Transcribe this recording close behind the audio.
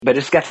But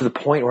it's got to the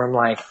point where I'm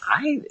like,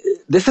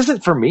 this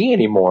isn't for me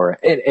anymore.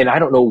 And I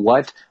don't know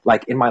what,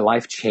 like, in my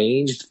life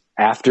changed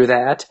after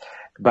that.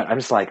 But I'm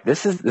just like,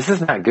 this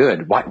is not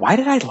good. Why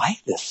did I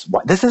like this?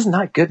 This is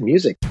not good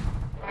music.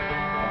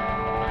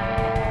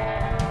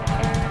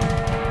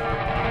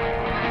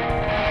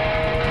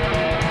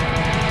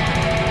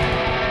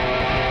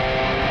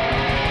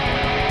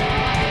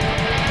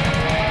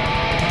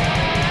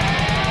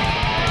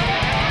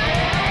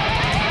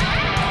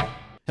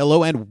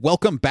 Hello and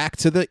welcome back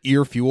to the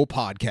Earfuel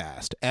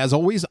Podcast. As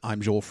always, I'm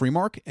Joel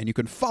Freemark, and you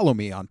can follow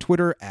me on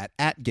Twitter at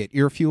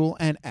 @GetEarfuel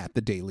and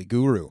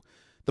 @TheDailyGuru.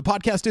 The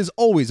podcast is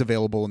always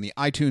available in the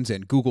iTunes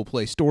and Google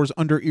Play stores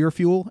under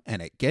Earfuel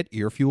and at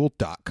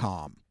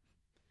GetEarfuel.com.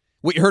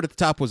 What you heard at the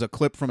top was a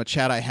clip from a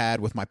chat I had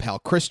with my pal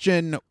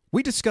Christian.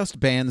 We discussed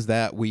bands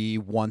that we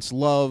once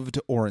loved,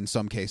 or in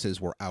some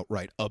cases were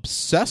outright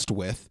obsessed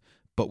with,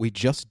 but we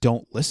just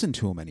don't listen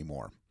to them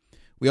anymore.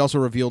 We also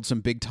revealed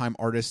some big-time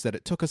artists that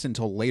it took us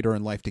until later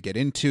in life to get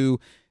into,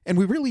 and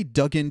we really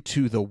dug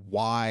into the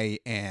why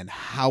and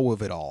how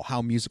of it all,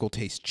 how musical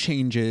taste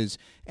changes,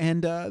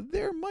 and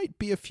there might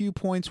be a few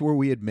points where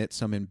we admit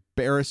some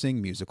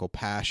embarrassing musical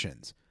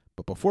passions.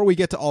 But before we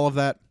get to all of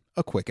that,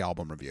 a quick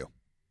album review.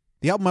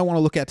 The album I want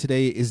to look at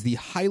today is the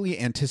highly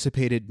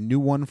anticipated new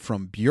one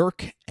from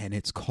Björk, and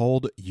it's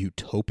called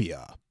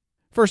Utopia.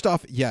 First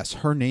off, yes,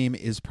 her name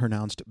is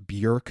pronounced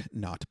Björk,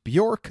 not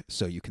Bjork,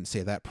 so you can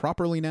say that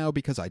properly now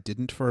because I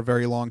didn't for a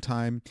very long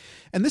time.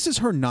 And this is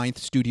her 9th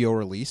studio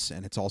release,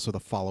 and it's also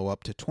the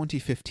follow-up to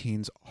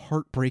 2015's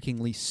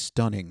heartbreakingly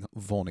stunning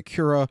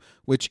Vulnicura,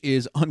 which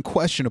is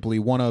unquestionably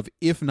one of,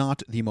 if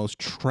not the most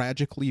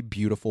tragically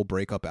beautiful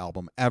breakup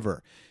album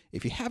ever.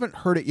 If you haven't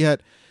heard it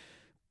yet,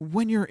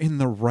 when you're in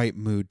the right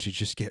mood to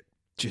just get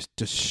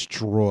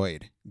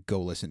destroyed,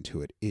 go listen to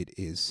it. It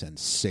is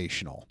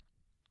sensational.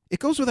 It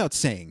goes without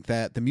saying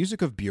that the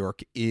music of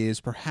Björk is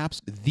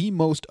perhaps the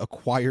most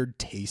acquired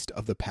taste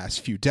of the past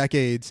few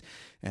decades,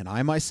 and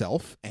I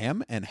myself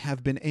am and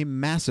have been a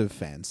massive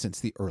fan since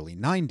the early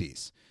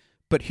 90s.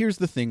 But here's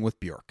the thing with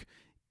Björk.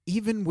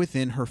 Even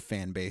within her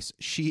fan base,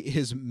 she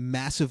is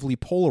massively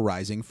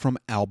polarizing from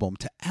album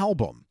to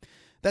album.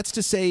 That's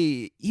to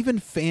say, even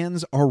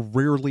fans are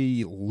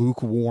rarely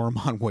lukewarm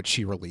on what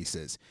she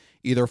releases.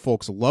 Either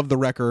folks love the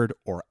record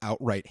or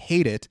outright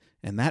hate it,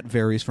 and that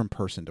varies from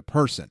person to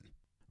person.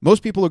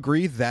 Most people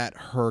agree that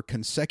her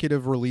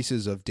consecutive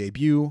releases of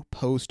Debut,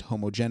 Post,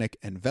 Homogenic,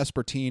 and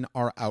Vespertine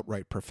are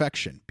outright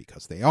perfection,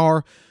 because they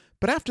are,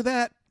 but after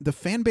that, the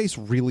fanbase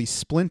really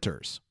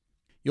splinters.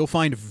 You'll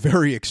find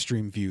very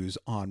extreme views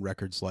on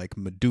records like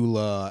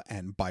Medulla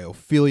and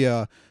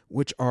Biophilia,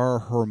 which are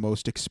her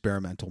most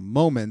experimental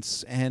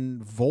moments,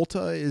 and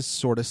Volta is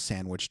sort of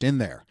sandwiched in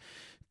there.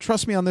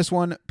 Trust me on this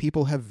one,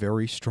 people have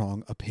very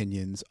strong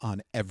opinions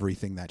on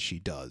everything that she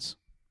does.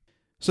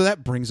 So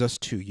that brings us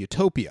to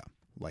Utopia.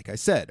 Like I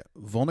said,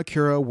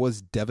 Vulnicura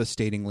was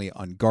devastatingly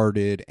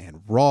unguarded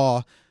and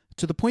raw,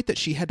 to the point that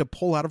she had to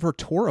pull out of her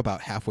tour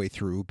about halfway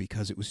through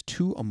because it was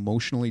too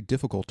emotionally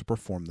difficult to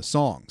perform the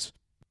songs.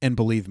 And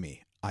believe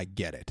me, I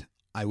get it.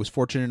 I was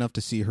fortunate enough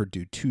to see her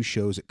do 2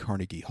 shows at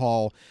Carnegie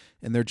Hall,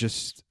 and they're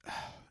just...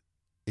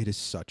 It is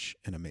such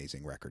an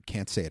amazing record.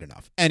 Can't say it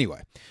enough.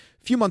 Anyway,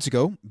 a few months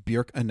ago,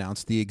 Björk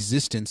announced the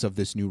existence of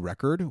this new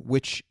record,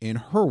 which, in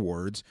her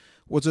words,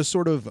 was a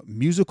sort of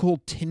musical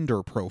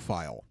Tinder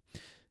profile.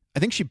 I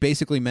think she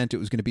basically meant it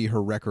was going to be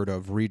her record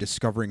of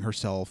rediscovering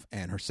herself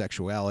and her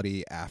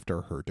sexuality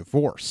after her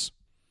divorce.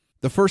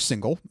 The first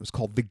single was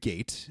called The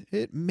Gate.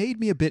 It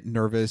made me a bit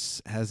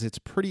nervous as it's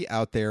pretty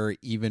out there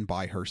even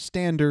by her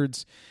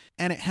standards,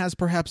 and it has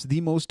perhaps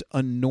the most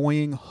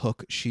annoying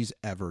hook she's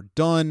ever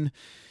done.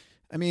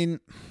 I mean,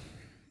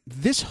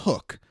 this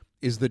hook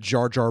is the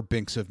Jar Jar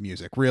Binks of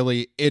music.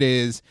 Really, it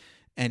is.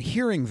 And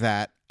hearing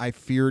that, I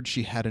feared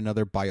she had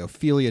another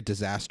Biophilia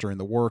disaster in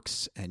the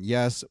works, and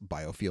yes,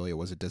 Biophilia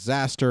was a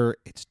disaster,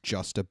 it's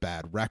just a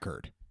bad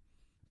record.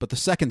 But the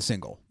second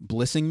single,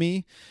 Blissing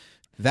Me,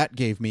 that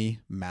gave me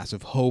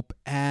massive hope,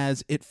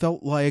 as it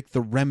felt like the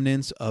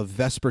remnants of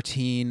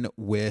Vespertine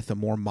with a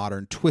more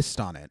modern twist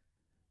on it.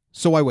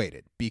 So I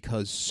waited,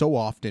 because so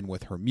often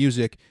with her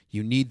music,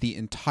 you need the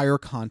entire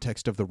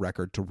context of the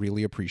record to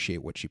really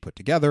appreciate what she put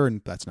together,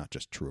 and that's not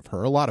just true of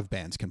her, a lot of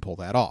bands can pull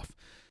that off.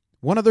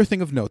 One other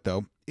thing of note,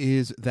 though,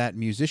 is that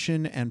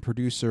musician and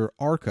producer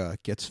Arca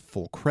gets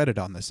full credit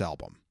on this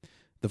album.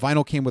 The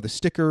vinyl came with a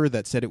sticker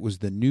that said it was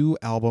the new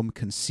album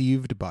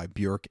conceived by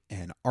Björk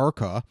and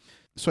Arca,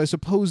 so I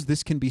suppose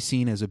this can be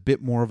seen as a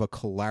bit more of a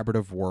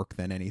collaborative work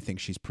than anything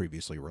she's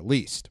previously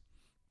released.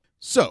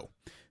 So,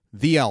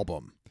 the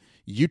album,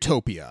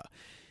 Utopia.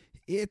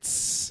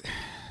 It's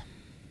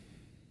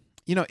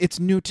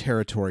new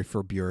territory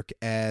for Björk,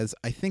 as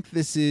I think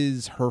this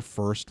is her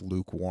first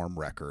lukewarm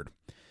record.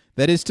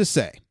 That is to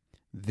say,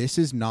 this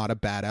is not a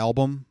bad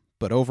album,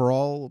 but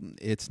overall,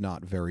 it's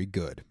not very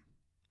good.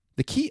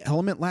 The key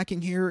element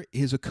lacking here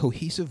is a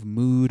cohesive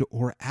mood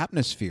or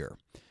atmosphere.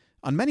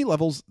 On many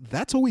levels,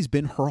 that's always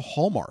been her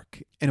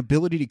hallmark, an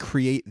ability to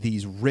create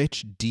these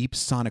rich, deep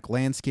sonic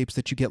landscapes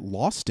that you get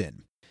lost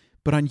in.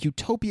 But on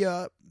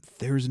Utopia,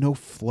 there's no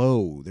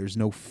flow, there's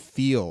no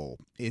feel.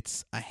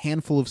 It's a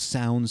handful of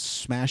sounds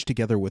smashed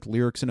together with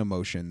lyrics and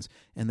emotions,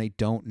 and they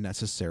don't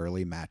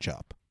necessarily match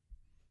up.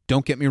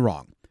 Don't get me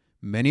wrong,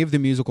 many of the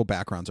musical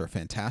backgrounds are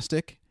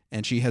fantastic,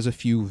 and she has a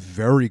few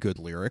very good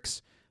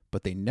lyrics,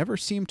 but they never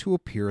seem to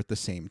appear at the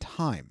same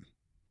time.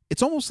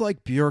 It's almost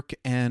like Björk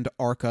and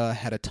Arca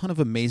had a ton of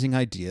amazing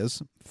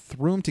ideas,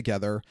 threw them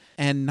together,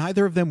 and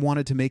neither of them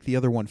wanted to make the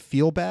other one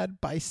feel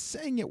bad by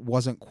saying it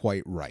wasn't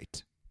quite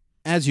right.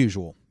 As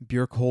usual,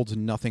 Björk holds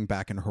nothing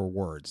back in her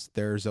words.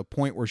 There's a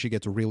point where she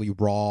gets really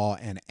raw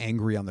and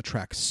angry on the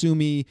track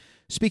Sumi,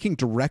 speaking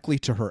directly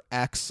to her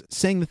ex,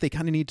 saying that they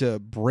kind of need to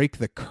break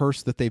the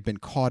curse that they've been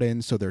caught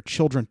in so their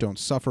children don't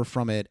suffer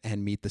from it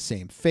and meet the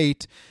same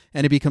fate,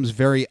 and it becomes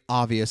very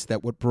obvious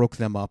that what broke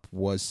them up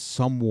was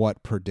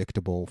somewhat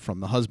predictable from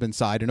the husband's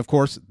side, and of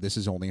course, this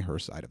is only her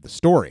side of the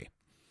story.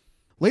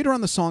 Later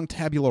on the song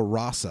Tabula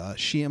Rasa,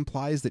 she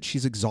implies that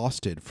she's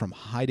exhausted from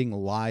hiding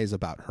lies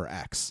about her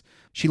ex.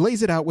 She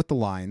lays it out with the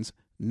lines,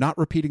 "Not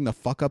repeating the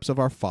fuck-ups of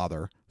our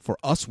father, for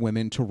us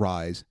women to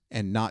rise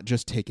and not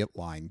just take it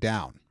lying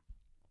down."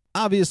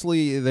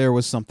 Obviously, there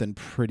was something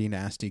pretty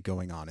nasty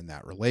going on in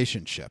that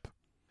relationship.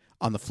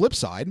 On the flip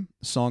side,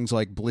 songs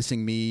like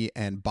Blissing Me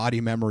and Body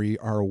Memory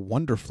are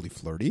wonderfully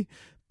flirty,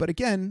 but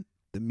again,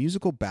 the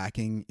musical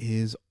backing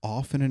is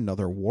off in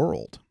another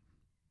world.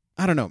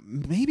 I don't know,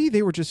 maybe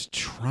they were just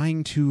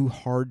trying too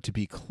hard to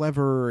be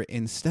clever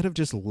instead of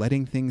just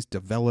letting things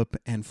develop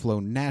and flow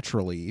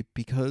naturally,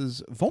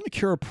 because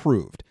Vulnicura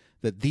proved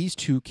that these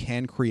two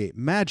can create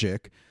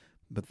magic,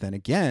 but then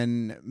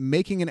again,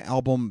 making an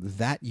album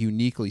that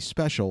uniquely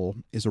special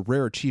is a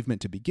rare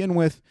achievement to begin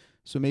with,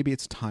 so maybe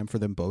it's time for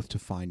them both to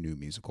find new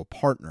musical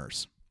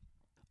partners.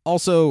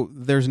 Also,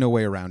 there's no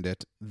way around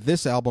it.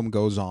 This album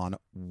goes on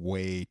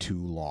way too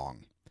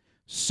long.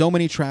 So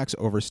many tracks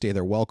overstay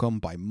their welcome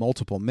by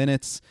multiple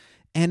minutes,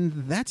 and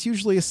that's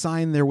usually a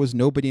sign there was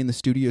nobody in the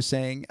studio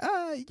saying,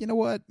 you know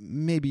what,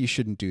 maybe you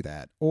shouldn't do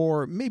that,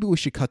 or maybe we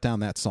should cut down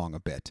that song a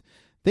bit.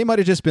 They might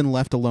have just been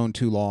left alone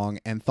too long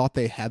and thought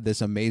they had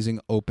this amazing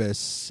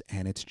opus,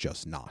 and it's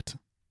just not.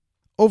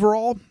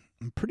 Overall,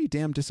 I'm pretty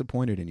damn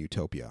disappointed in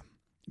Utopia.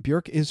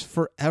 Björk is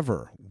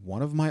forever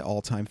one of my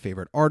all-time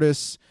favorite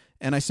artists,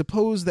 and I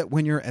suppose that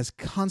when you're as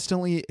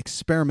constantly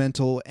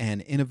experimental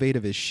and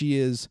innovative as she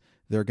is,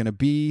 there are going to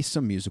be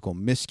some musical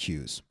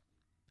miscues.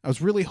 I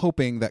was really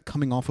hoping that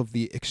coming off of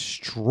the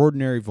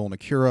extraordinary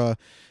Vulnicura,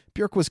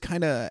 Björk was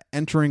kind of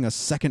entering a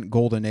second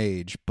golden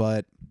age,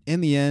 but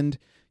in the end,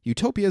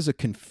 Utopia is a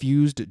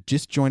confused,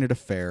 disjointed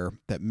affair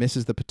that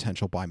misses the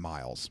potential by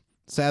miles.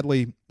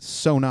 Sadly,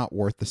 so not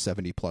worth the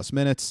 70-plus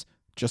minutes.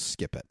 Just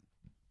skip it.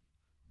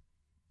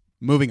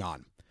 Moving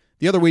on.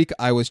 The other week,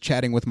 I was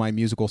chatting with my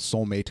musical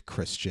soulmate,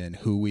 Christian,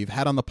 who we've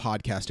had on the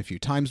podcast a few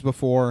times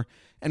before,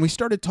 and we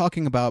started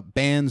talking about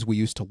bands we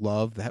used to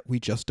love that we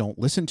just don't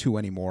listen to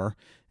anymore.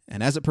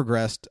 And as it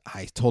progressed,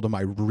 I told him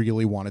I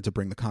really wanted to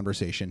bring the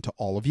conversation to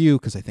all of you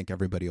because I think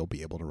everybody will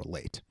be able to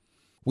relate.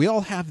 We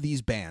all have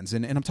these bands,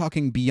 and I'm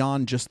talking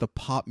beyond just the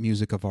pop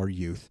music of our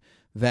youth,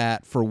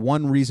 that for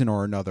one reason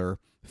or another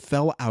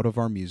fell out of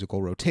our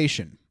musical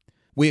rotation.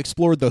 We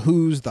explored the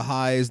who's, the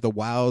highs, the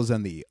wows,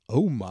 and the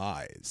oh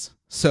my's.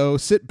 So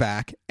sit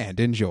back and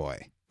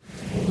enjoy.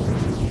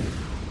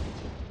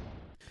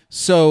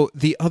 So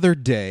the other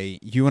day,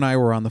 you and I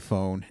were on the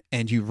phone,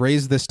 and you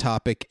raised this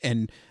topic,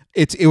 and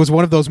it was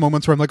one of those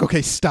moments where I'm like,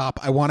 okay, stop.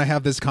 I want to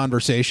have this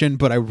conversation,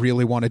 but I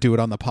really want to do it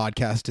on the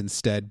podcast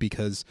instead,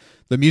 because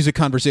the music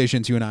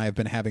conversations you and I have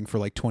been having for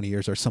like 20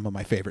 years are some of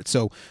my favorites.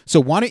 So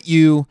why don't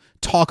you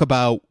talk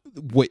about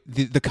what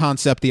the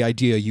concept, the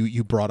idea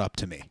you brought up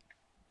to me?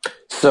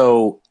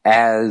 So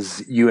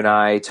as you and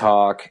I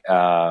talk,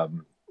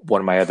 one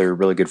of my other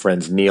really good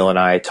friends, Neil, and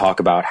I talk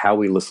about how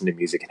we listen to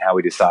music and how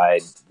we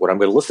decide what I'm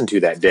going to listen to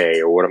that day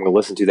or what I'm going to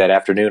listen to that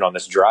afternoon on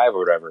this drive or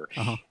whatever.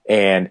 Uh-huh.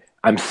 And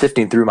I'm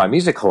sifting through my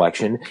music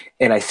collection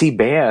and I see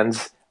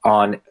bands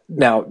on,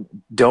 now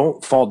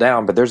don't fall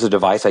down, but there's a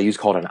device I use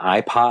called an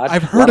iPod.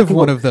 I've heard of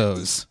one of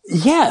those.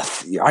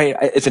 Yes.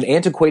 It's an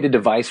antiquated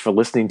device for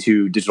listening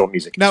to digital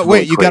music. Now,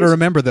 wait, you got to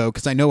remember though,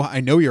 because I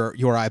know your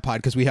iPod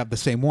because we have the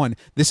same one.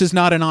 This is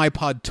not an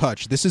iPod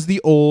Touch. This is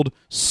the old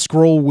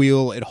scroll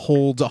wheel. It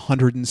holds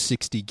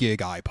 160 gig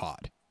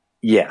iPod.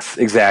 Yes,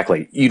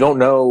 exactly. You don't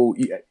know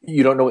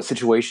what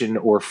situation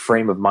or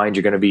frame of mind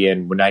you're going to be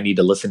in when I need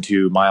to listen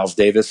to Miles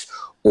Davis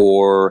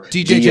or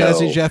DJ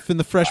Jazzy Jeff and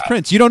the Fresh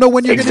Prince. You don't know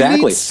when you're going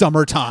to need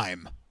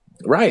Summertime.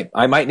 Right.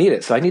 I might need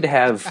it. So I need to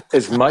have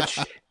as much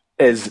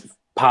as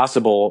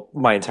possible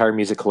my entire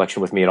music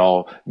collection with me at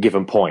all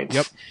given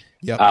points.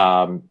 Yep.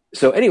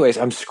 So anyways,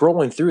 I'm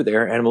scrolling through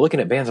there and I'm looking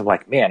at bands. I'm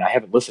like, man, I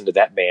haven't listened to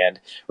that band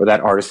or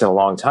that artist in a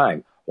long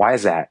time. Why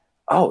is that?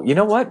 Oh, you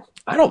know what?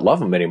 I don't love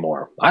them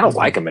anymore. I don't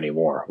like them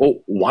anymore. Well,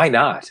 why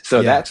not?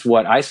 So that's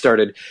what I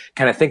started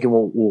kind of thinking,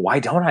 well, why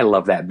don't I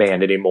love that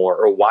band anymore?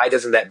 Or why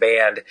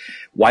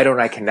don't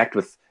I connect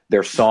with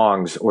their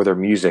songs or their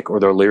music or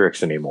their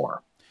lyrics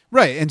anymore?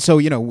 Right. And so,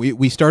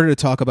 we started to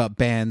talk about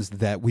bands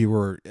that we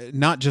were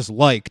not just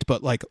liked,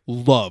 but like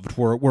loved.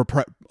 We're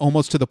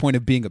almost to the point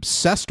of being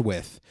obsessed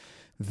with,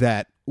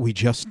 that we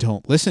just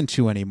don't listen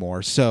to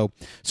anymore. So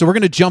we're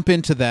going to jump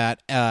into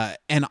that.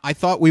 And I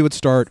thought we would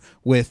start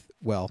with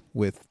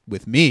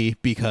me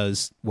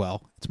because,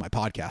 it's my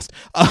podcast.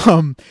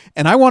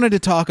 And I wanted to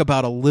talk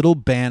about a little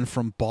band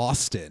from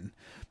Boston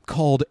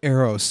called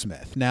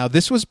Aerosmith. Now,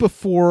 this was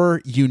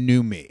before you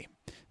knew me.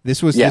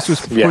 This was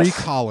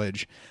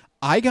pre-college.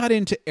 I got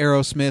into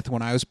Aerosmith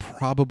when I was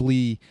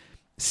probably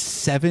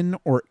 7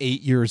 or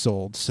 8 years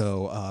old.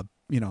 So,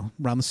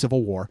 around the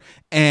Civil War.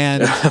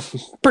 And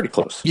pretty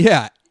close.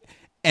 Yeah.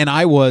 And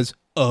I was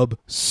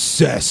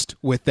obsessed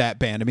with that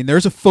band. I mean,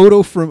 there's a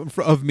photo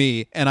of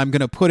me, and I'm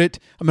going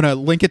to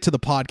link it to the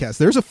podcast.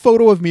 There's a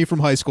photo of me from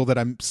high school that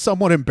I'm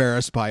somewhat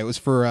embarrassed by. It was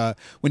for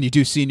when you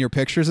do senior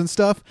pictures and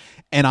stuff.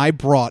 And I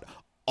brought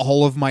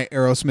all of my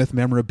Aerosmith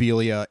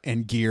memorabilia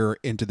and gear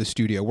into the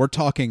studio. We're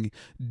talking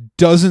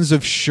dozens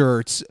of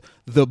shirts,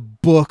 the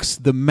books,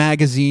 the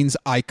magazines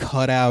I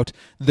cut out,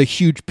 the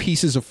huge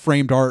pieces of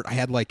framed art. I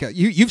had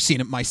you've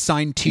seen it, my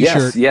signed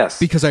t-shirt. Yes.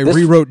 Because I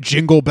rewrote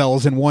Jingle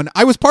Bells and won.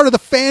 I was part of the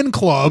fan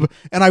club,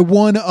 and I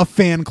won a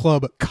fan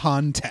club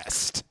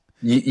contest.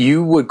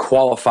 You would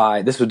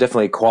qualify. This would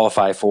definitely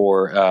qualify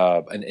for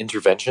an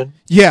intervention.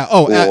 Yeah.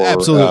 Oh,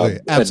 absolutely.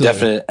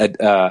 Absolutely. A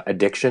definite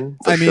addiction.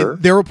 For sure.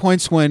 There were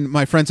points when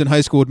my friends in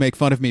high school would make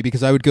fun of me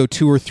because I would go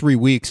 2 or 3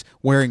 weeks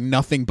wearing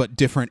nothing but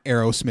different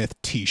Aerosmith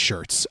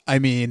T-shirts.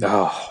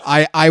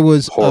 I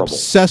was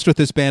obsessed with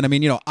this band.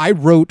 I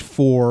wrote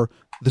for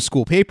the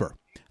school paper.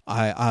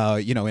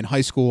 In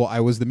high school, I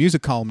was the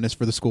music columnist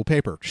for the school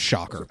paper.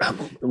 Shocker.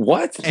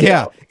 What?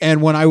 Yeah.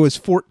 And when I was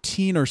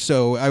 14 or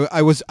so,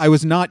 I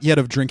was not yet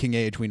of drinking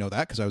age. We know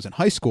that because I was in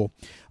high school.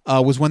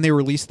 Was when they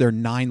released their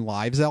 9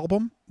 Lives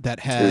album that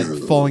had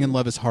Falling in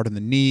Love is Hard on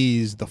the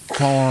Knees, The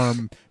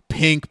Farm,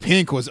 Pink.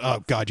 Pink was,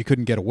 oh God, you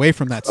couldn't get away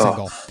from that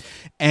single.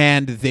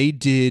 And they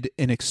did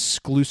an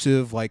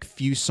exclusive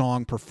few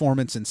song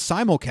performance and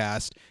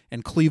simulcast,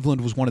 and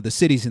Cleveland was one of the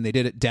cities, and they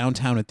did it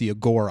downtown at the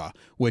Agora,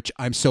 which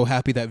I'm so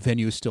happy that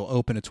venue is still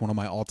open. It's one of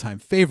my all-time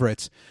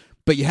favorites.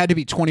 But you had to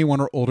be 21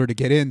 or older to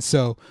get in.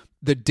 So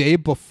the day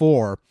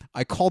before,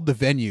 I called the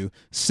venue,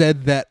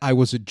 said that I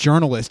was a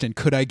journalist and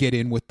could I get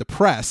in with the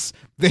press.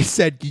 They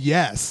said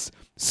yes.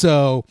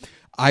 So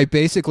I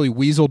basically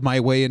weaseled my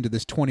way into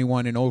this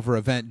 21 and over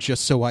event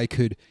just so I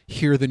could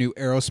hear the new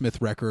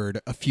Aerosmith record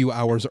a few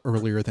hours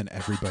earlier than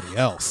everybody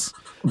else.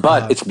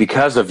 But it was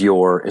because of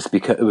your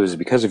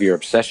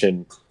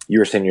obsession. You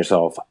were saying to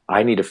yourself,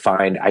 I need to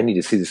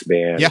see this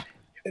band. Yeah.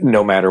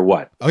 No matter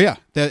what. Oh yeah.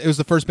 It was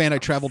the first band I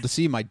traveled to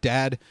see. My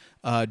dad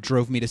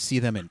drove me to see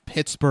them in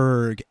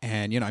Pittsburgh,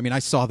 and I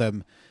saw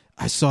them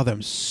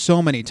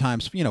so many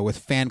times, with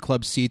fan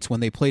club seats when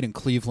they played in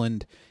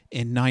Cleveland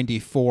in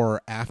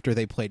 94 after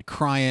they played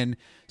Cryin'.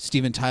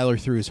 Steven Tyler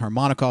threw his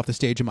harmonica off the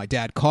stage and my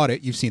dad caught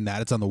it. You've seen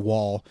that. It's on the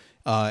wall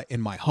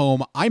in my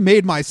home. I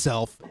made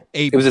myself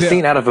It was a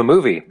scene out of a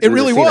movie. It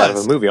really was. Out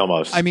of a movie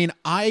almost.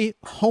 I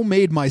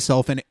homemade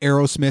myself an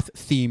Aerosmith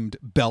themed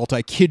belt.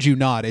 I kid you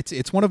not.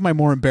 It's one of my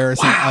more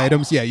embarrassing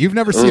items. Yeah, you've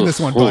never seen this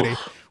one, buddy.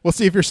 We'll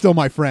see if you're still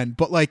my friend.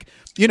 But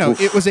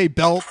it was a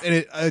belt,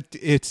 and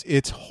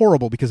it's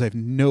horrible because I have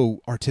no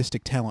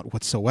artistic talent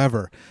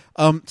whatsoever.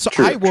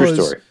 True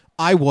story.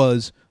 I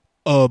was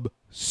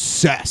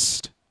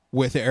obsessed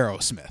with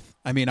Aerosmith.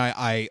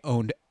 I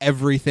owned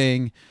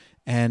everything,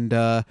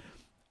 and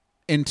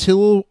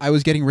until I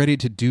was getting ready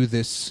to do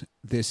this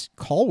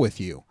call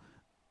with you,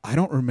 I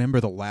don't remember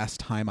the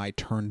last time I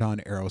turned on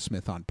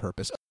Aerosmith on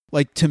purpose.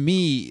 To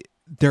me,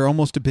 they're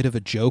almost a bit of a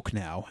joke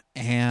now,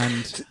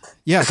 and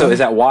yeah. So is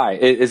that why?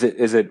 Is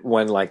it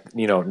when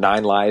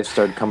 9 Lives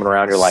started coming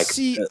around? You're like,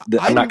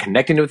 I'm not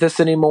connecting with this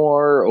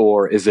anymore,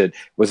 or was it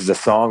the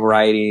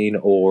songwriting,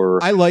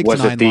 or I liked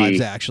was 9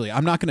 Lives actually.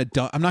 I'm not gonna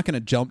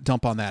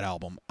dump on that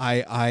album.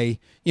 I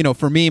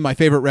for me, my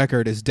favorite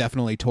record is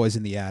definitely Toys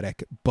in the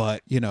Attic,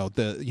 but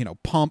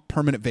Pump,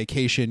 Permanent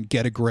Vacation,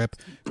 Get a Grip,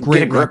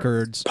 great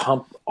records.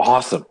 Pump,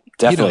 awesome.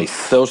 Definitely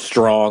so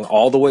strong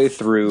all the way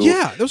through.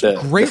 Yeah, those are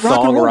great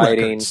rock and roll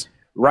records.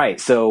 Right.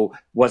 So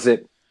was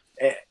it,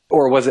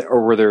 or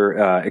were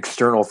there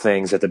external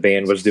things that the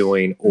band was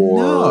doing?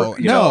 Or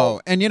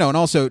no, and and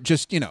also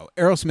just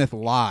Aerosmith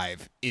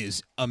live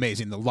is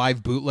amazing. The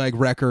live bootleg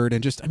record,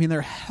 and just they're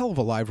a hell of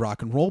a live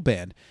rock and roll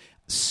band.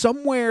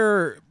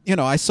 Somewhere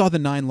I saw the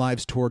 9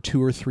 Lives tour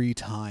 2 or 3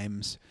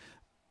 times,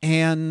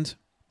 and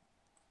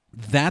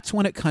that's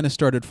when it kind of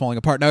started falling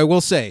apart. Now I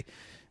will say,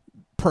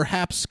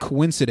 perhaps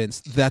coincidence,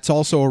 that's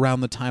also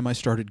around the time I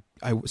started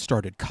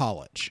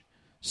college.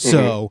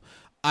 So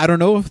I don't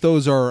know if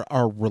those are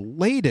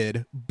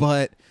related,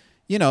 but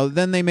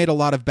then they made a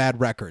lot of bad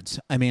records.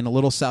 A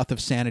Little South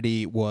of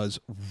Sanity was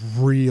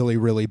really,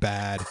 really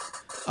bad.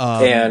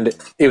 And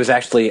it was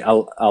actually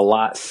a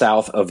lot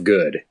south of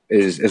good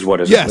is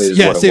what it was.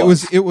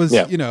 It was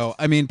yeah.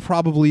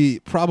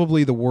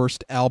 Probably the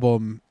worst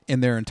album in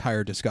their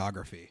entire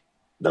discography.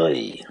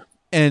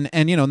 And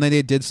then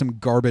they did some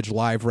garbage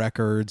live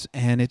records,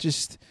 and it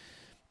just,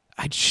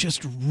 I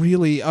just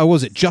really,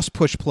 was it Just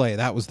Push Play?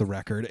 That was the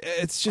record.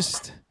 It was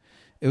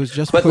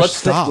just But push let's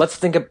stop. let's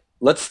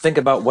think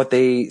about what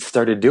they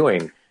started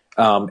doing.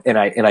 And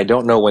I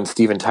don't know when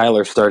Steven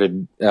Tyler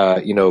started,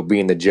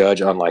 being the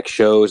judge on like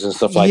shows and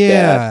stuff like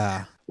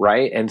that.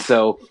 Right. And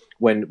so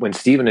when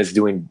Steven is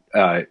doing,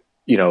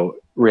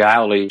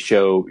 reality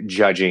show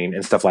judging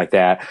and stuff like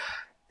that,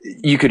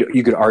 you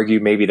could argue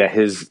maybe that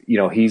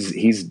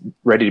he's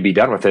ready to be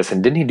done with this.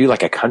 And didn't he do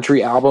like a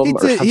country album or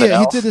something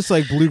else? He did this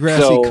like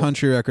bluegrassy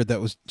country record that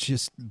was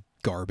just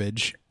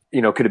garbage.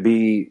 Could it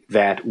be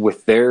that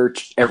with their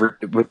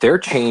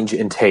change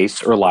in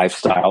taste or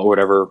lifestyle or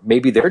whatever,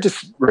 maybe they're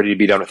just ready to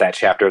be done with that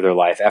chapter of their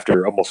life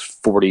after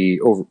almost 40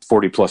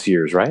 plus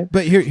years, right?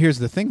 But here's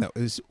the thing though,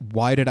 is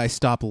why did I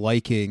stop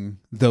liking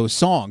those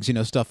songs?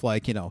 Stuff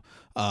like,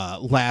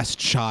 Last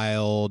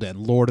Child and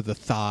Lord of the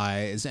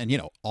Thighs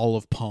and, all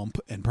of Pump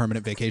and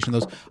Permanent Vacation.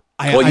 Those.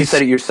 You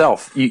said it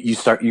yourself.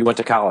 You went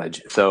to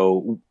college.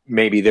 So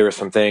maybe there are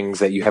some things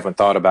that you haven't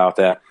thought about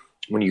that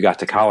when you got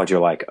to college, you're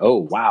like,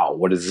 oh, wow,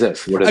 what is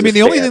this?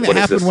 The only thing that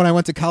happened when I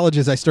went to college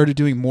is I started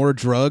doing more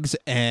drugs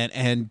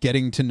and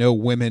getting to know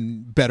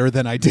women better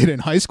than I did in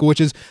high school,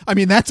 which is,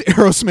 that's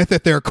Aerosmith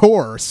at their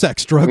core,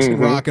 sex, drugs, and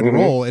rock and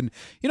roll. And,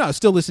 I was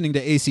still listening to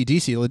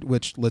AC/DC,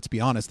 which, let's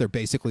be honest, they're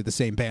basically the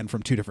same band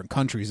from two different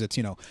countries. It's,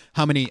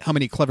 how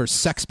many clever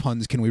sex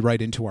puns can we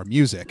write into our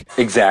music?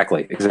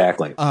 Exactly.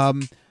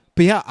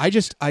 But yeah,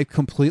 I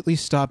completely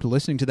stopped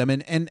listening to them.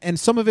 And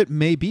some of it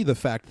may be the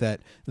fact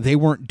that they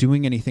weren't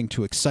doing anything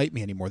to excite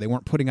me anymore. They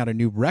weren't putting out a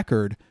new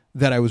record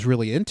that I was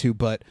really into.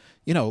 But,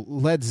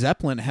 Led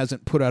Zeppelin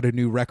hasn't put out a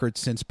new record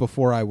since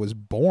before I was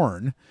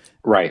born.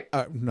 Right.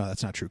 No,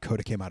 that's not true.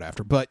 Coda came out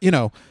after. But,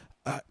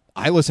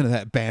 I listen to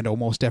that band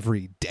almost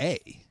every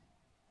day.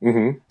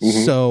 Mm-hmm.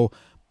 So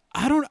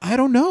I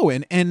don't know.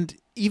 And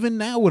even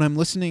now when I'm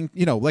listening,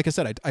 like I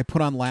said, I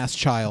put on Last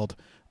Child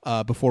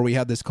before we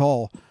had this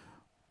call.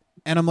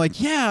 And I'm like,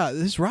 yeah,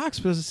 this rocks,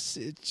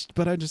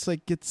 but I'm just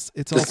like, it's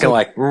just also kind of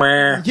like,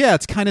 meh. Yeah,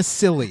 it's kind of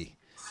silly.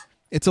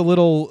 It's a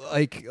little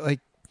like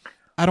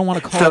I don't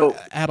want to call it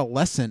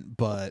adolescent,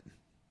 but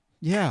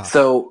yeah.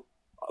 So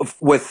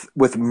with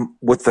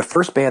the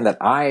first band that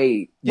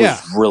I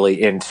was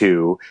really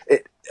into,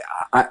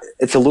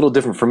 it's a little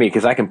different for me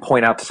because I can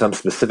point out to some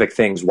specific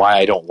things why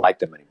I don't like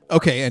them anymore.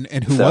 Okay,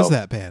 and who was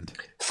that band?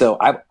 So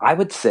I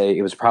would say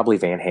it was probably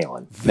Van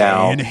Halen.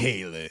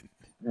 Halen.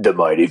 The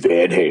mighty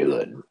Van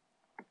Halen.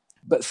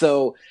 But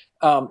so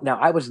now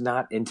I was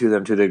not into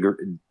them to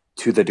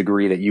the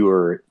degree that you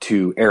were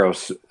to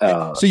Eros.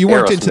 So you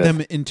weren't Aerosmith. into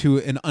them into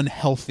an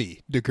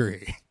unhealthy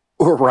degree,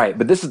 right?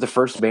 But this is the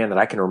first band that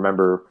I can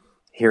remember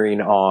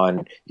hearing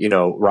on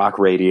rock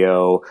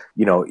radio.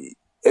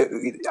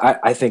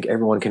 I think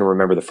everyone can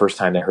remember the first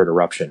time they heard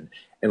Eruption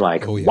and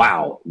like,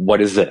 wow,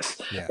 what is this?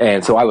 Yeah.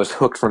 And so I was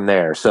hooked from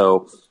there.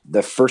 So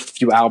the first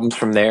few albums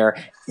from there,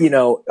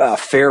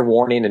 Fair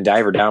Warning and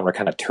Diver Down were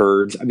kind of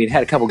turds. It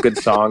had a couple good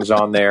songs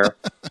on there,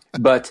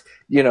 but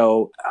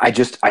I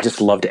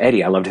just loved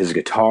Eddie. I loved his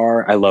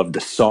guitar. I loved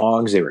the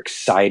songs. They were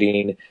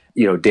exciting.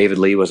 David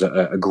Lee was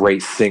a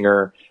great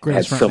singer.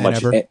 Greatest had so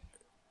much.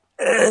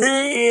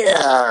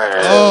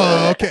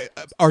 Oh, okay.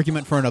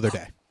 Argument for another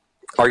day.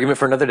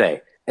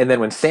 And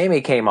then when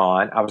Sammy came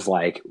on, I was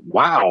like,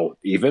 wow,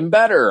 even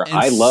better. And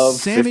I love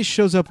Sammy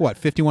shows up, what,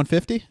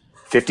 5150?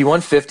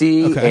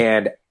 5150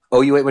 and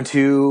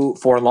OU812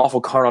 for Unlawful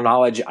Carnal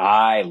Knowledge.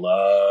 I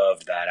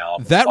loved that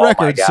album. That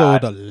record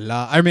sold a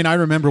lot. I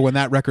remember when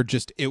that record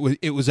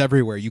it was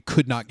everywhere. You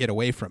could not get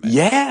away from it.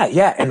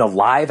 Yeah. And the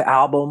live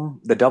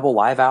album, the double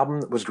live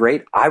album was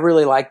great. I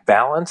really liked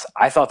Balance.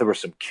 I thought there were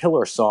some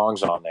killer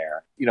songs on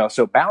there.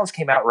 So Balance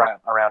came out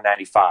around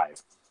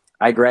 95.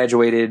 I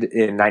graduated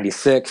in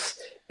 96.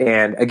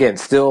 And again,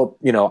 still,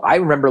 I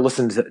remember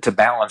listening to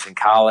Balance in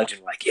college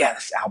and like, yeah,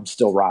 this album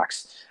still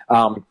rocks.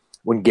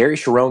 When Gary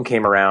Cherone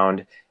came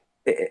around,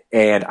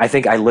 and I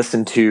think I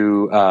listened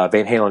to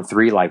Van Halen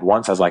 3 like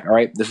once, I was like, all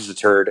right, this is a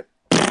turd.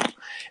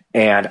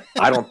 And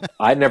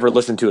I never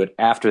listened to it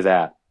after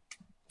that.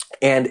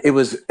 And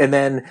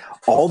then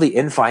all the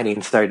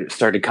infighting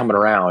started coming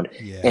around.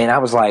 Yeah. And I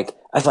was like,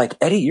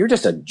 Eddie, you're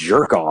just a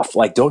jerk off.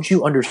 Like, don't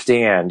you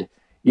understand?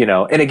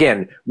 And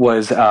again,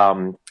 was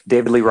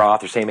David Lee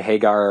Roth or Sammy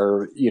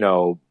Hagar,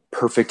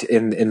 perfect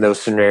in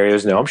those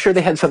scenarios? No, I'm sure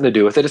they had something to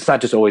do with it. It's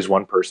not just always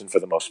one person for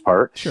the most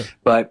part. Sure.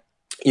 But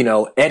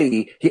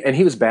Eddie,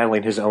 he was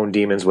battling his own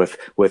demons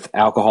with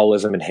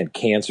alcoholism and had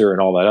cancer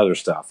and all that other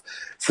stuff.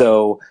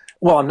 So,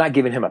 well, I'm not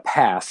giving him a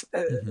pass,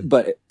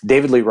 but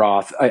David Lee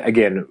Roth,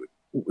 again,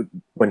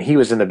 when he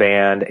was in the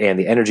band and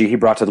the energy he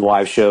brought to the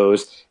live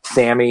shows,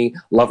 Sammy,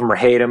 love him or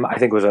hate him, I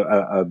think was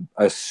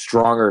a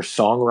stronger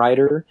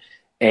songwriter.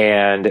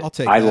 And I'll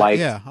take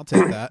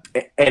that.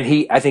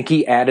 And I think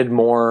he added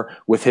more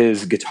with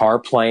his guitar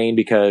playing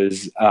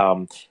because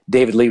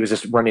David Lee was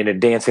just running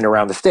and dancing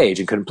around the stage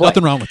and couldn't play.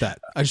 Nothing wrong with that.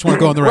 I just want to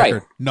go on the record.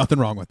 Right. Nothing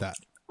wrong with that.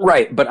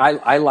 Right, but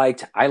I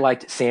liked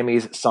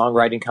Sammy's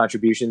songwriting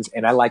contributions,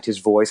 and I liked his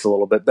voice a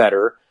little bit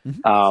better.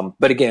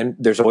 But again,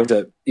 there's always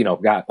like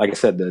I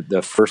said,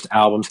 the first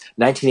albums,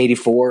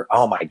 1984.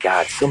 Oh my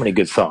God, so many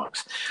good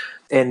songs,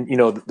 and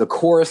the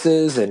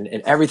choruses and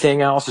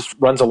everything else just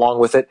runs along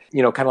with it.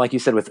 Kind of like you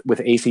said with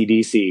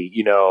AC/DC,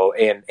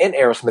 and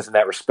Aerosmith in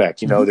that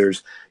respect.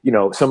 There's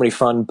so many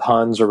fun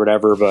puns or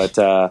whatever,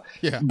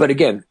 but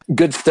again,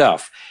 good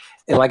stuff.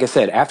 And like I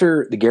said,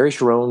 after the Gary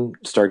Cherone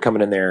started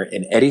coming in there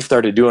and Eddie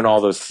started doing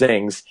all those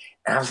things,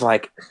 I was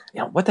like,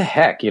 what the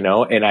heck,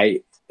 And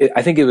I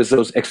think it was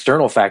those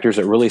external factors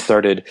that really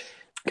started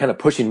kind of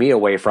pushing me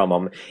away from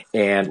them.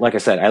 And like I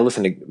said, I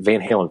listened to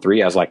Van Halen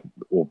 3. I was like,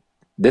 well,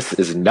 this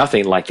is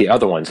nothing like the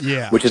other ones,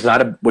 which is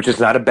not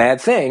a bad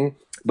thing.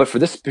 But for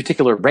this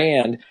particular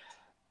band,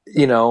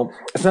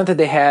 it's not that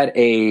they had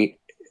a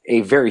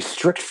very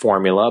strict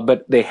formula,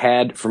 but they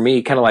had, for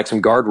me, kind of like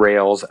some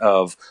guardrails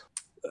of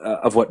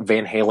what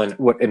Van Halen,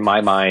 what in my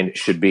mind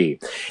should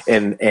be,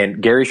 and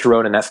Gary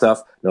Cherone and that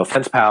stuff. No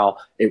offense, pal,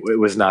 it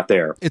was not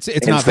there. It's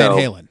not Van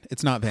Halen.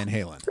 It's not Van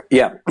Halen.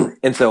 Yeah,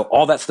 and so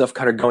all that stuff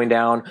kind of going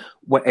down.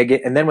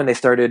 And then when they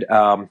started,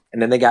 and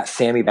then they got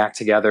Sammy back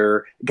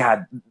together.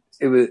 God,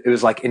 it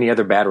was like any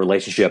other bad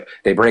relationship.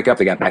 They break up,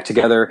 they got back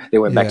together, they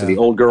went back to the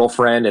old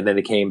girlfriend, and then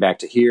they came back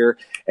to here.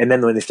 And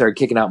then when they started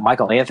kicking out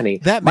Michael Anthony,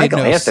 that made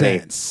no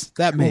sense.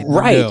 That made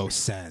no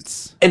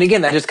sense. And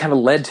again, that just kind of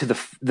led to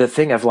the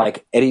thing of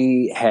like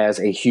Eddie has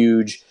a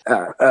huge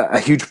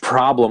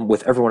problem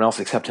with everyone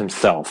else except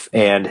himself,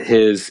 and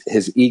his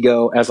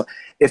ego. As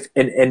if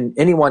and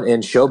anyone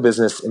in show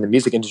business in the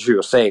music industry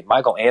will say,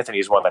 Michael Anthony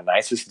is one of the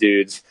nicest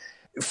dudes.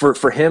 For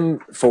them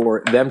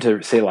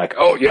to say like,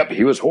 oh, yep,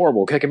 he was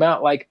horrible, kick him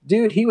out. Like,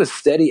 dude, he was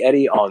steady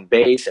Eddie on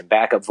bass and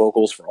backup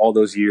vocals for all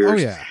those years. Oh,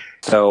 yeah.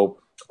 So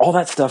all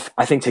that stuff,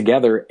 I think,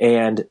 together.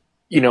 And,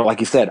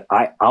 like you said,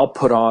 I'll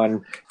put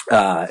on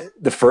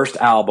the first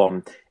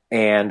album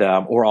and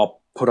or I'll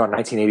put on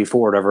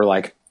 1984 or whatever.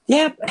 Like,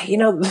 yeah,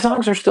 the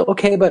songs are still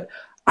okay, but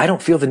I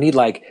don't feel the need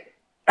like,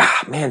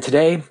 man,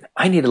 today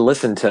I need to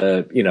listen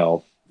to,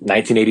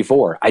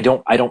 1984. I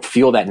don't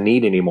feel that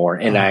need anymore,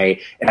 and I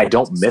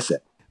don't miss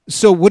it.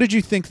 So what did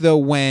you think though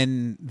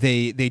when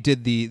they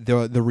did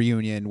the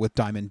reunion with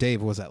Diamond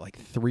Dave? Was that like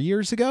 3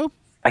 years ago?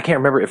 I can't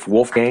remember if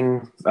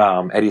Wolfgang,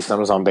 Eddie's son,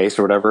 was on bass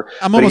or whatever.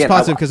 I'm almost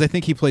positive because I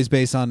think he plays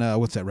bass on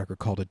what's that record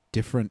called? A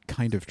Different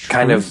Kind of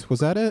Truth?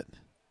 Was that it?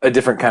 A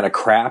Different Kind of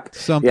Crap.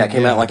 Something. Yeah, it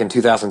came out like in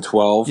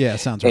 2012. Yeah,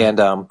 sounds right.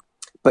 And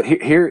but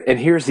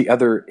here's the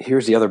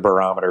other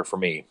barometer for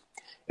me.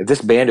 If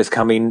this band is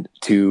coming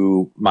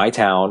to my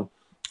town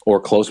or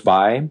close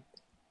by,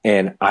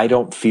 and I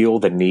don't feel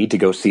the need to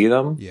go see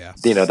them,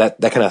 that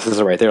kind of says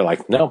it right there.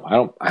 Like, no,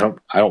 I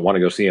don't want to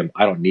go see them.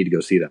 I don't need to go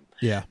see them.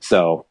 Yeah.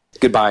 So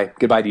goodbye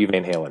to you,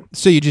 Van Halen.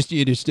 So you just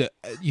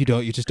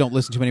don't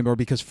listen to them anymore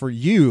because for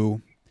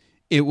you,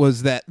 it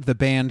was that the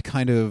band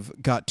kind of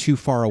got too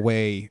far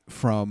away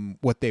from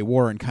what they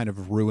were and kind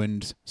of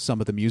ruined some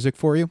of the music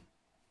for you.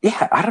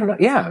 Yeah, I don't know.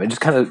 Yeah, it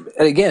just kind of,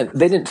 and again,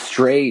 they didn't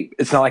stray.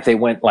 It's not like they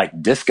went like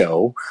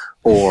disco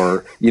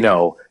or,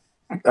 the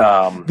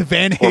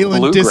Van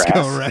Halen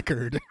disco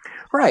record.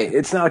 Right.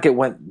 It's not like it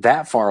went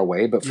that far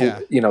away, but for,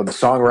 the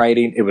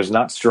songwriting, it was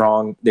not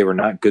strong. They were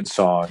not good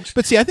songs.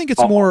 But see, I think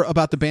it's more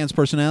about the band's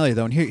personality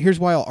though. And here's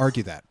why I'll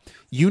argue that.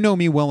 You know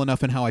me well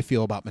enough in how I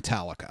feel about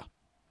Metallica.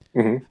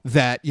 Mm-hmm.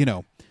 That,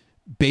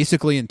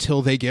 basically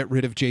until they get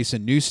rid of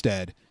Jason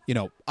Newsted,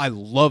 I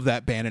love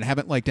that band and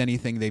haven't liked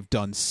anything they've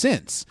done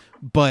since.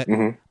 But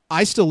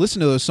I still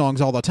listen to those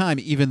songs all the time,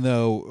 even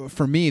though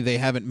for me they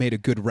haven't made a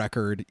good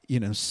record,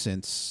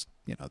 since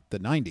the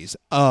 90s.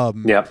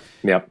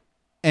 Yep.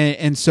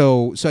 And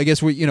so I guess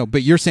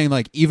but you're saying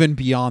like even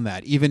beyond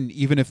that, even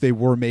if they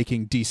were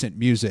making decent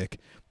music,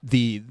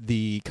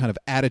 the kind of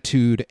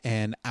attitude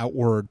and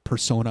outward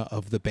persona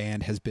of the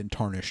band has been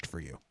tarnished for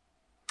you.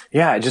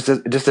 Yeah, it just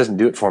doesn't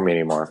do it for me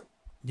anymore.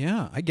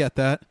 Yeah, I get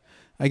that.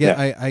 I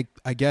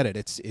get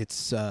it.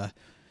 It's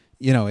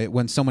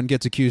when someone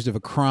gets accused of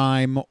a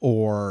crime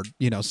or,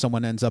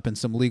 someone ends up in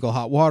some legal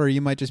hot water,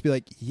 you might just be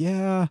like,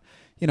 yeah,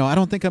 I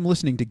don't think I'm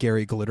listening to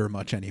Gary Glitter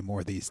much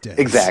anymore these days.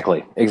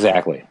 Exactly.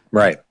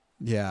 Right.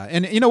 Yeah.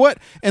 And you know what?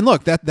 And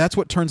look, that's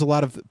what turns a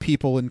lot of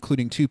people,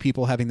 including two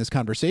people having this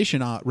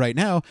conversation right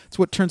now, it's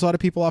what turns a lot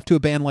of people off to a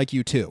band like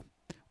U2,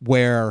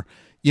 where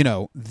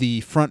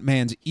the front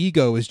man's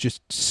ego is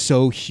just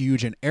so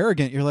huge and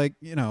arrogant. You're like,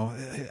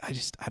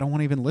 I don't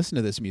want to even listen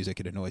to this music.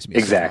 It annoys me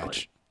so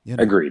much.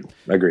 Agreed.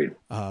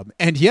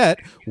 And yet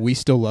we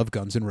still love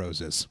Guns N'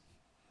 Roses.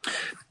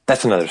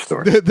 That's another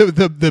story.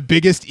 The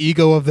biggest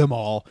ego of them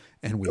all,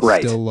 and we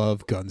still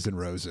love Guns N'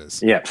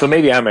 Roses. Yeah. So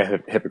maybe I'm a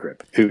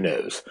hypocrite. Who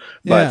knows?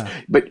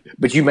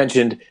 But you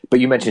mentioned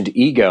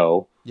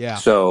ego. Yeah.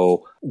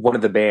 So one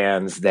of the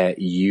bands that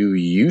you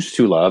used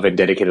to love and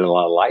dedicated a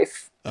lot of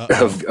life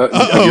of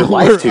your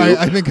life to.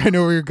 I think I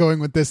know where you're going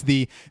with this.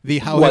 The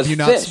how have you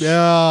not? Phish.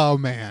 Oh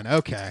man.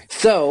 Okay.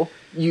 So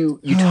you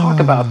talk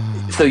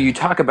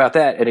about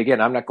that, and again,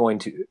 I'm not going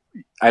to.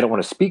 I don't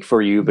want to speak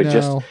for you, but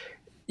just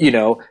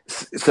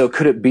So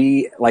could it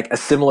be like a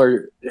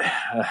similar,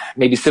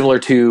 maybe similar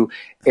to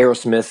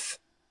Aerosmith?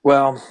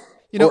 Well,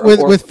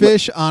 with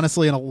Phish,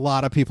 honestly, and a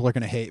lot of people are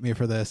going to hate me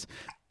for this,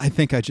 I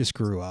think I just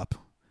grew up.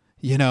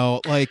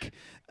 So what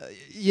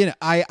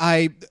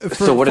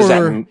does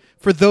that mean?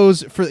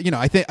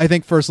 I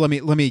think first let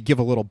me give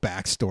a little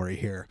backstory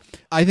here.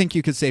 I think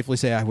you could safely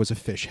say I was a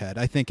Phish head.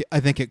 I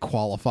think it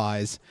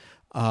qualifies.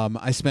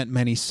 I spent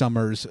many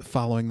summers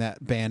following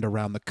that band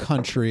around the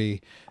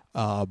country.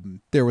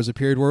 There was a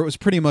period where it was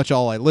pretty much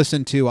all I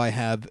listened to. I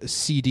have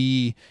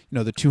CD,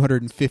 the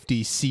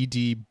 250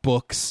 CD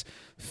books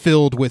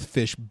filled with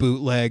Phish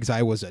bootlegs.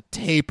 I was a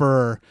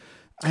taper.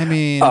 I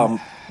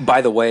mean, by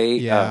the way,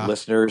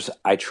 listeners,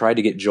 I tried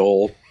to get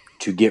Joel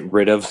to get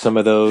rid of some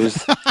of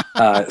those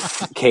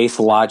Case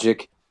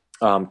Logic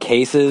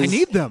cases. I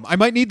need them. I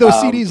might need those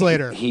CDs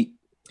later. He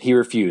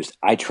refused.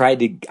 I tried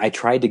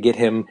to get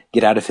him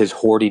get out of his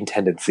hoarding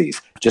tendencies.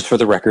 Just for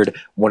the record,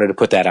 wanted to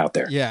put that out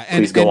there. Yeah,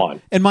 please go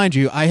on. And mind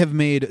you, I have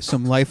made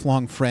some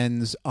lifelong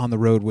friends on the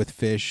road with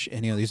Phish,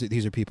 and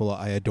these are people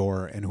I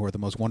adore and who are the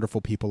most wonderful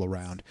people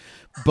around.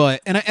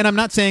 But and I'm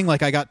not saying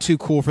like I got too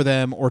cool for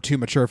them or too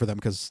mature for them,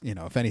 because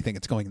if anything,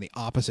 it's going in the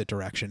opposite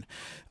direction.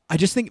 I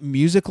just think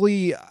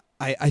musically,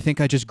 I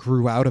think I just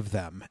grew out of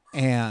them,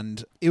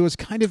 and it was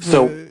kind of.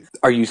 So,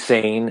 are you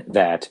saying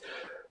that?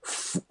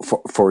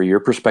 For your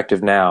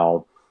perspective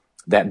now,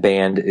 that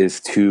band is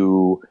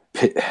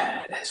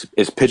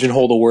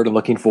pigeonholed a word I'm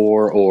looking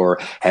for, or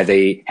have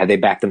they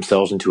backed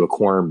themselves into a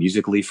corner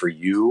musically for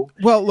you?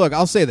 Well, look,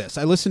 I'll say this: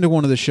 I listened to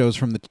one of the shows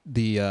from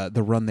the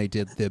run they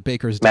did, the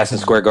Baker's Madison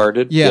Square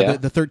Garden. Yeah.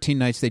 The 13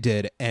 nights they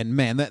did, and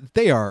man, that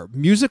they are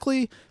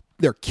musically,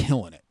 they're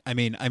killing it. I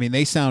mean,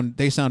 they sound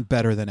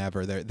better than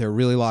ever. They're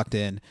really locked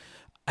in.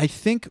 I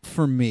think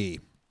for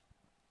me,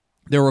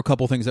 there were a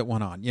couple things that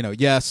went on.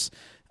 Yes.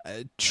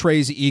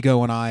 Trey's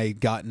ego and I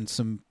got in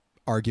some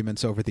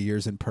arguments over the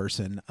years in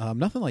person.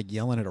 Nothing like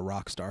yelling at a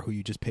rock star who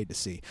you just paid to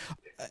see.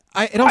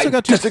 I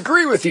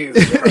disagree with you,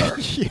 sir.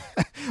 Yeah.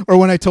 Or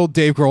when I told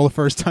Dave Grohl the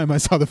first time I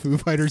saw the Foo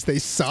Fighters, they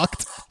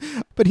sucked,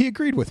 but he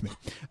agreed with me.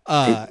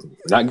 Not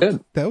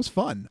good. That was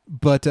fun.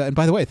 But and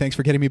by the way, thanks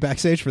for getting me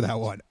backstage for that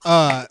one.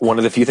 One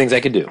of the few things I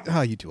could do.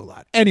 Oh, you do a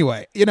lot.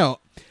 Anyway,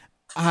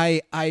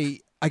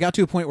 I got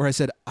to a point where I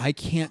said, I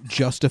can't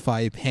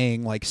justify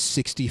paying like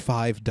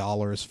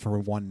 $65 for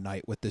one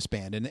night with this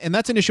band. And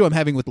that's an issue I'm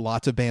having with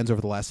lots of bands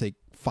over the last,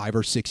 5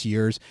 or 6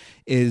 years,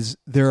 is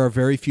there are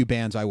very few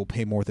bands I will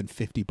pay more than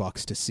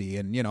 $50 to see.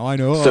 And, I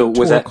know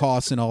tour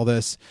costs and all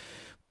this.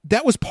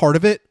 That was part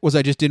of it, was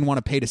I just didn't want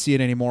to pay to see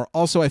it anymore.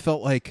 Also, I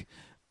felt like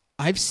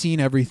I've seen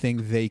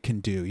everything they can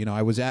do.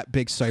 I was at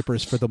Big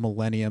Cypress for the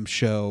Millennium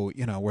show,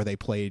 where they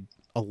played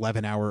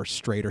 11 hours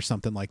straight or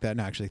something like that.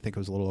 And I actually think it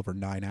was a little over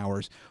 9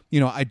 hours.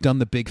 I'd done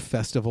the big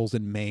festivals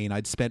in Maine.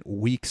 I'd spent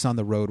weeks on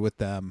the road with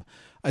them.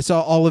 I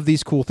saw all of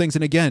these cool things.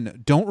 And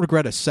again, don't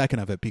regret a second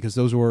of it, because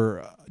those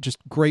were just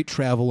great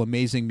travel,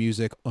 amazing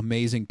music,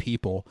 amazing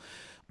people.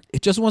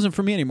 It just wasn't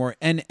for me anymore.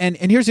 And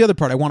here's the other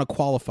part I want to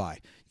qualify.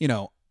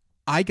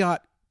 I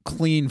got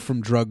clean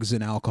from drugs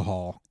and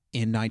alcohol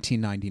in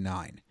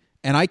 1999.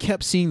 And I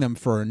kept seeing them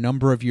for a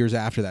number of years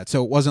after that.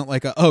 So it wasn't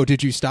like,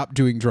 did you stop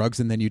doing drugs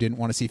and then you didn't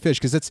want to see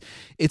Phish? Because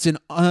it's an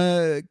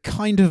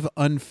kind of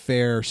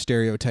unfair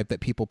stereotype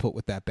that people put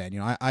with that band.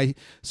 I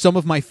some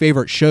of my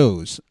favorite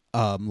shows,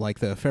 like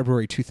the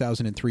February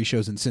 2003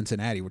 shows in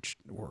Cincinnati, which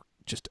were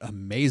just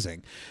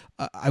amazing.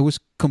 I was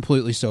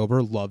completely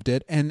sober, loved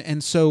it.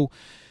 And so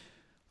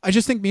I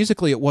just think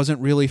musically it wasn't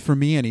really for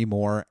me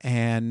anymore.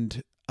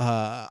 And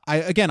I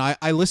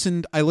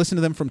listened to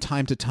them from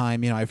time to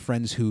time. I have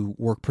friends who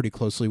work pretty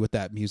closely with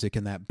that music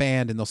and that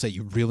band, and they'll say,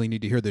 you really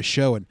need to hear this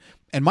show. And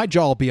my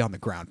jaw will be on the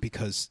ground,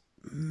 because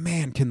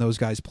man, can those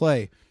guys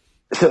play.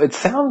 So it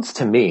sounds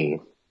to me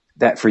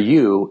that for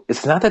you,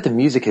 it's not that the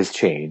music has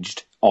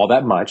changed all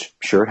that much.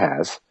 Sure it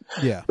has.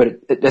 Yeah. But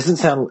it doesn't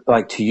sound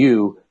like to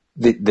you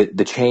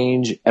the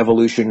change,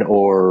 evolution,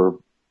 or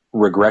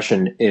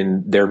regression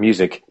in their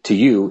music to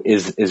you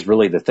is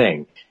really the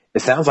thing.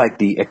 It sounds like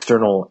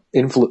external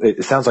influences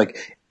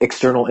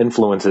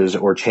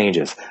or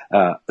changes.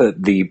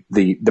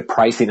 The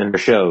pricing in the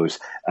shows,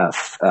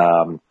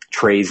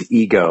 Trey's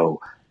ego,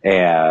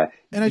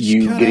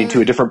 getting to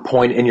a different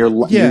point in your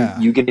life. Yeah.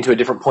 You getting to a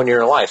different point in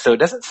your life. So it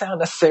doesn't sound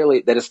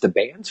necessarily that it's the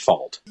band's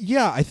fault.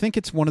 Yeah, I think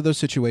it's one of those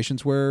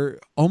situations where,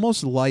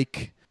 almost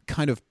like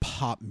kind of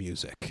pop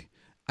music,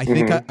 I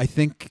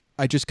think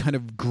I just kind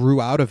of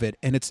grew out of it,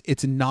 and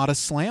it's not a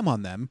slam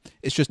on them.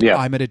 It's just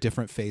I'm at a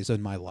different phase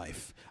in my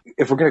life.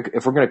 If we're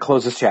gonna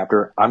close this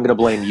chapter, I'm gonna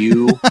blame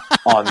you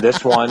on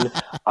this one.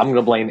 I'm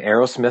gonna blame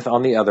Aerosmith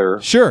on the other.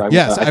 Sure.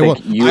 Yes, I will.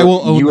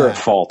 You are at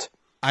fault.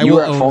 You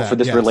are at fault for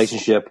this yes.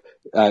 relationship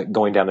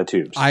going down the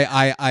tubes.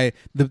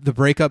 The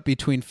breakup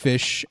between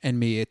Phish and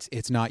me.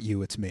 It's not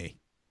you. It's me.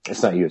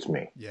 It's not you. It's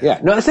me.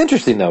 Yeah. No, that's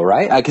interesting though,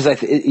 right? Because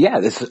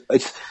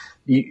it's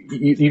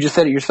you just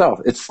said it yourself.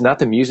 It's not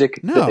the music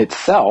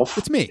itself.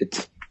 It's me.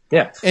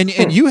 Yeah.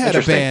 And you had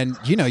a band.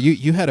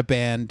 You had a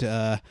band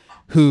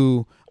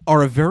who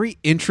are a very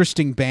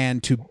interesting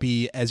band to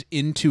be as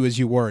into as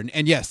you were.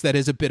 And yes, that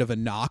is a bit of a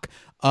knock.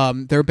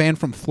 They're a band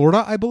from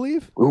Florida, I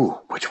believe. Ooh,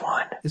 which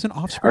one? Isn't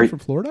Offspring from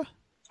Florida?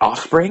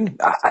 Offspring?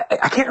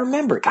 I can't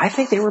remember. I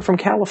think they were from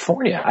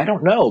California. I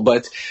don't know.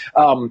 But,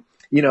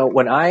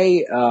 when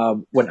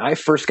I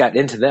first got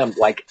into them,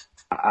 like,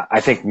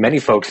 I think many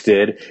folks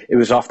did, it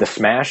was off the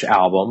Smash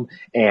album,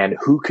 and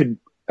who could,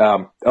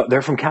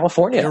 they're from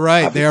California. You're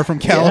right. They are from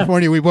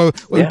California. Yeah. We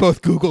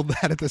both Googled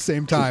that at the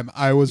same time.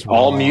 I was wrong.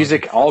 All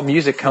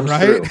music comes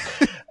right?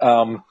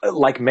 through.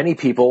 Like many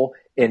people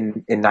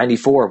in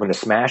 94, when the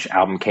Smash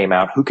album came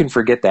out, who can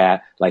forget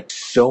that? Like,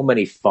 so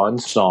many fun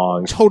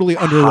songs. Totally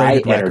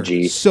underrated high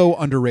energy. So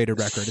underrated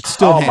record. It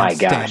still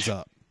stands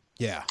up.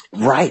 Yeah.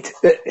 Right.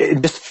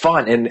 Just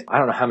fun. And I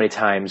don't know how many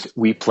times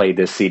we played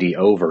this CD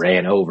over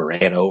and over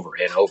and over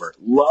and over.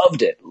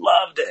 Loved it.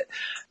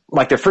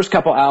 Like their first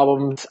couple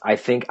albums, I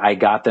think I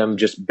got them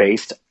just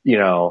based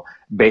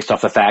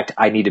off the fact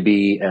I need to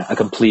be a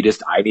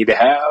completist. I need to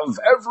have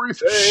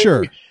everything.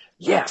 Sure.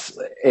 Yes.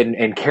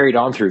 And carried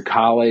on through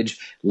college,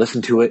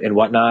 listened to it and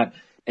whatnot.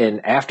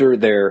 And after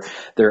their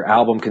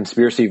album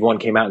Conspiracy of One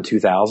came out in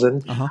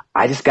 2000,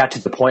 I just got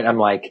to the point I'm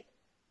like,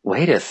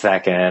 wait a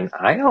second,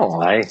 I don't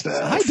like this.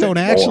 I don't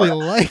actually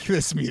like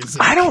this music.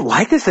 I don't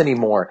like this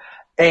anymore.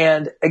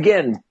 And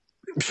again,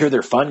 I'm sure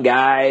they're fun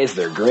guys,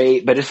 they're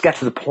great, but it just got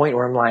to the point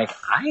where I'm like,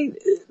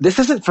 this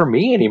isn't for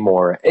me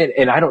anymore.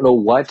 And I don't know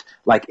what,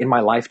 like, in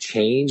my life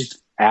changed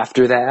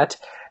after that,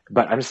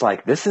 but I'm just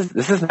like, this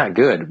is not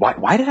good.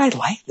 Why did I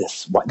like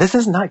this? This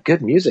is not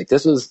good music.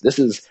 This is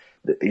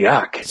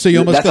yuck. So you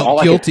almost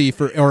felt guilty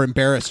or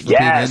embarrassed for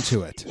being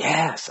into it.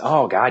 Yes.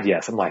 Oh God,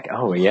 yes. I'm like,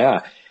 oh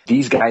yeah.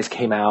 These guys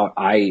came out.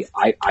 I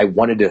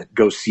wanted to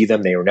go see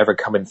them. They were never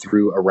coming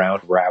through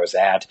around where I was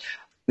at.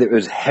 There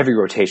was heavy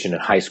rotation in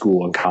high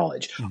school and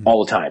college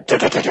all the time.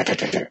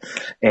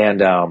 And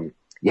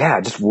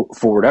just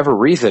for whatever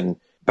reason,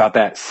 about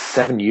that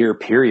 7-year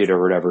period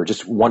or whatever,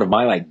 just one of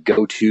my like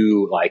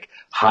go-to like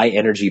high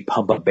energy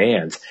pump up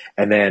bands.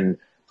 And then,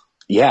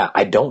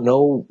 I don't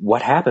know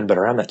what happened, but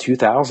around that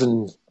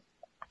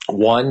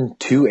 2001,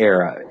 2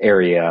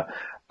 area,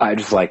 I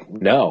just like,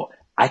 no.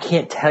 I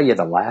can't tell you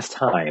the last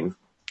time.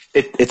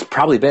 It's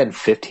probably been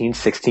 15,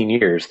 16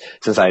 years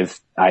since I've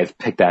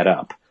picked that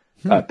up,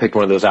 picked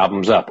one of those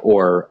albums up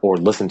or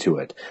listened to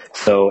it.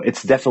 So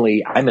it's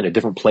definitely, I'm in a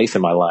different place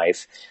in my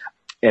life.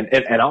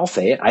 And I'll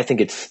say it. I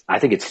think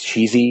it's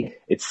cheesy.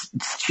 It's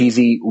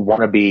cheesy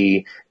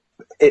wannabe.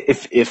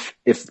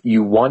 If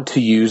you want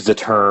to use the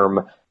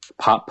term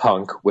pop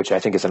punk, which I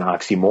think is an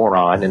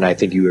oxymoron, and I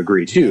think you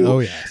agree too. Oh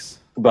yes.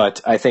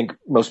 But I think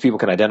most people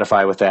can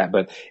identify with that.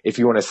 But if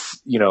you want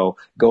to,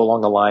 go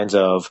along the lines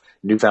of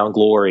Newfound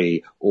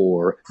Glory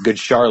or Good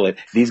Charlotte,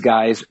 these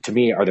guys to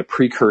me are the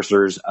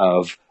precursors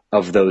of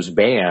those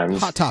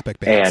bands. Hot Topic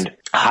bands.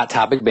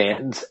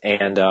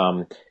 And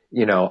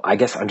I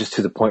guess I'm just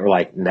to the point where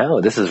like, no,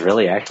 this is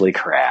really actually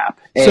crap.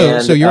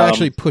 So you're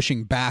actually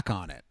pushing back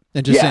on it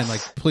and just saying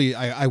like, please,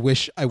 I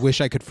wish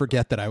I could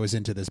forget that I was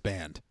into this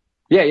band.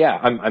 Yeah.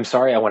 I'm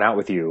sorry I went out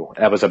with you.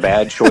 That was a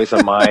bad choice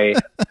on my,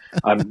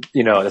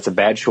 that's a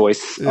bad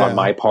choice on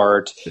my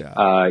part.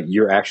 Yeah.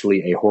 You're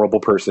actually a horrible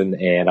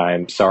person, and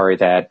I'm sorry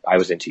that I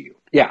was into you.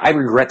 Yeah, I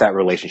regret that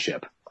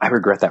relationship.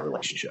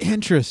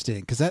 Interesting,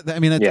 because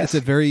that's a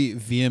very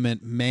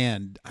vehement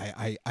man.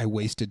 I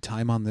wasted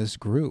time on this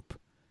group.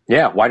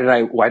 Yeah, why did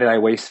I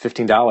waste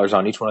 $15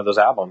 on each one of those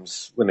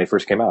albums when they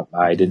first came out?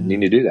 I didn't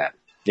need to do that.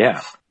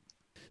 Yeah.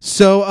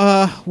 So,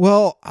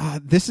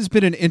 this has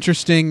been an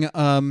interesting,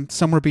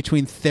 somewhere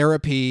between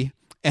therapy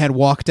and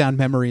walk down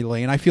memory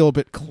lane. I feel a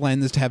bit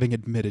cleansed having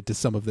admitted to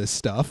some of this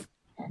stuff.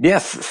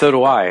 Yes, so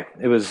do I.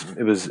 It was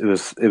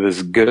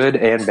good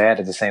and bad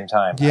at the same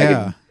time.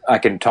 Yeah. I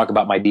can talk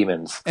about my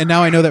demons. And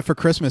now I know that for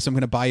Christmas, I'm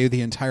going to buy you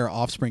the entire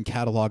Offspring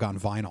catalog on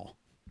vinyl.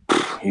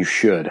 You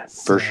should,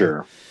 for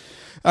sure.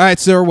 All right,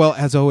 sir. Well,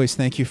 as always,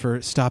 thank you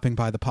for stopping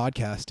by the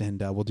podcast, and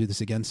we'll do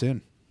this again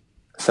soon.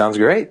 Sounds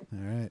great. All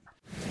right.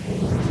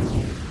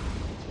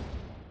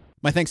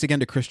 My thanks again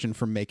to Christian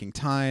for making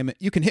time.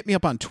 You can hit me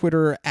up on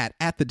Twitter at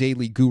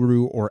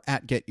 @TheDailyGuru or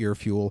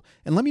 @GetEarFuel,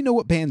 and let me know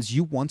what bands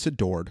you once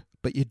adored,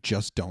 but you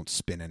just don't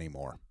spin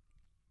anymore.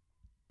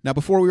 Now,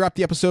 before we wrap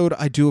the episode,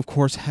 I do, of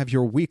course, have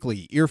your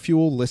weekly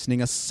Earfuel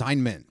listening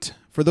assignment.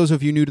 For those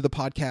of you new to the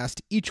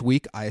podcast, each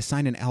week I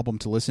assign an album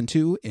to listen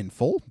to in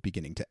full,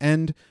 beginning to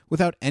end,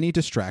 without any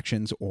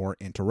distractions or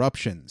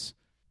interruptions.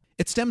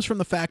 It stems from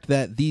the fact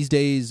that these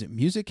days,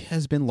 music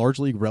has been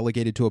largely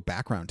relegated to a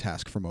background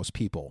task for most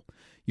people.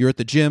 You're at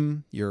the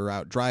gym, you're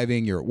out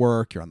driving, you're at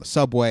work, you're on the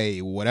subway,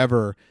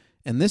 whatever,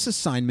 and this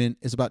assignment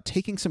is about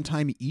taking some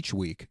time each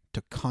week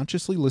to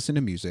consciously listen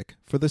to music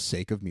for the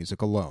sake of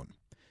music alone.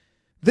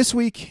 This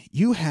week,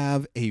 you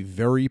have a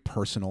very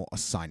personal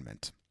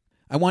assignment.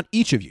 I want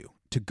each of you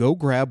to go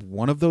grab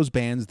one of those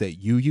bands that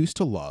you used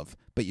to love,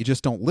 but you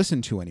just don't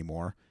listen to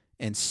anymore,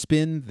 and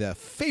spin the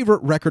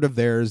favorite record of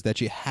theirs that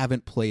you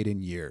haven't played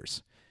in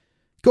years.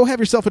 Go have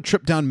yourself a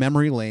trip down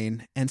memory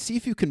lane and see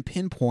if you can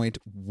pinpoint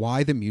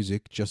why the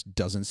music just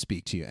doesn't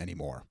speak to you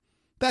anymore.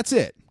 That's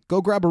it.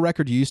 Go grab a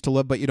record you used to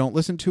love but you don't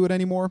listen to it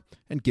anymore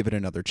and give it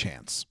another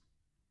chance.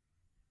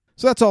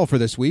 So that's all for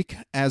this week.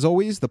 As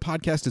always, the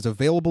podcast is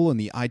available in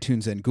the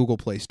iTunes and Google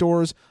Play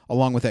stores,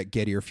 along with at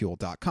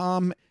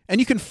getearfuel.com. And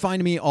you can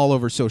find me all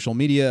over social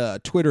media,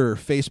 Twitter,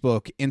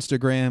 Facebook,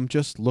 Instagram.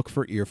 Just look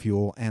for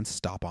Earfuel and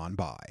stop on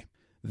by.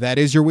 That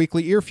is your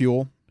weekly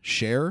Earfuel.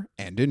 Share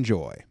and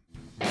enjoy.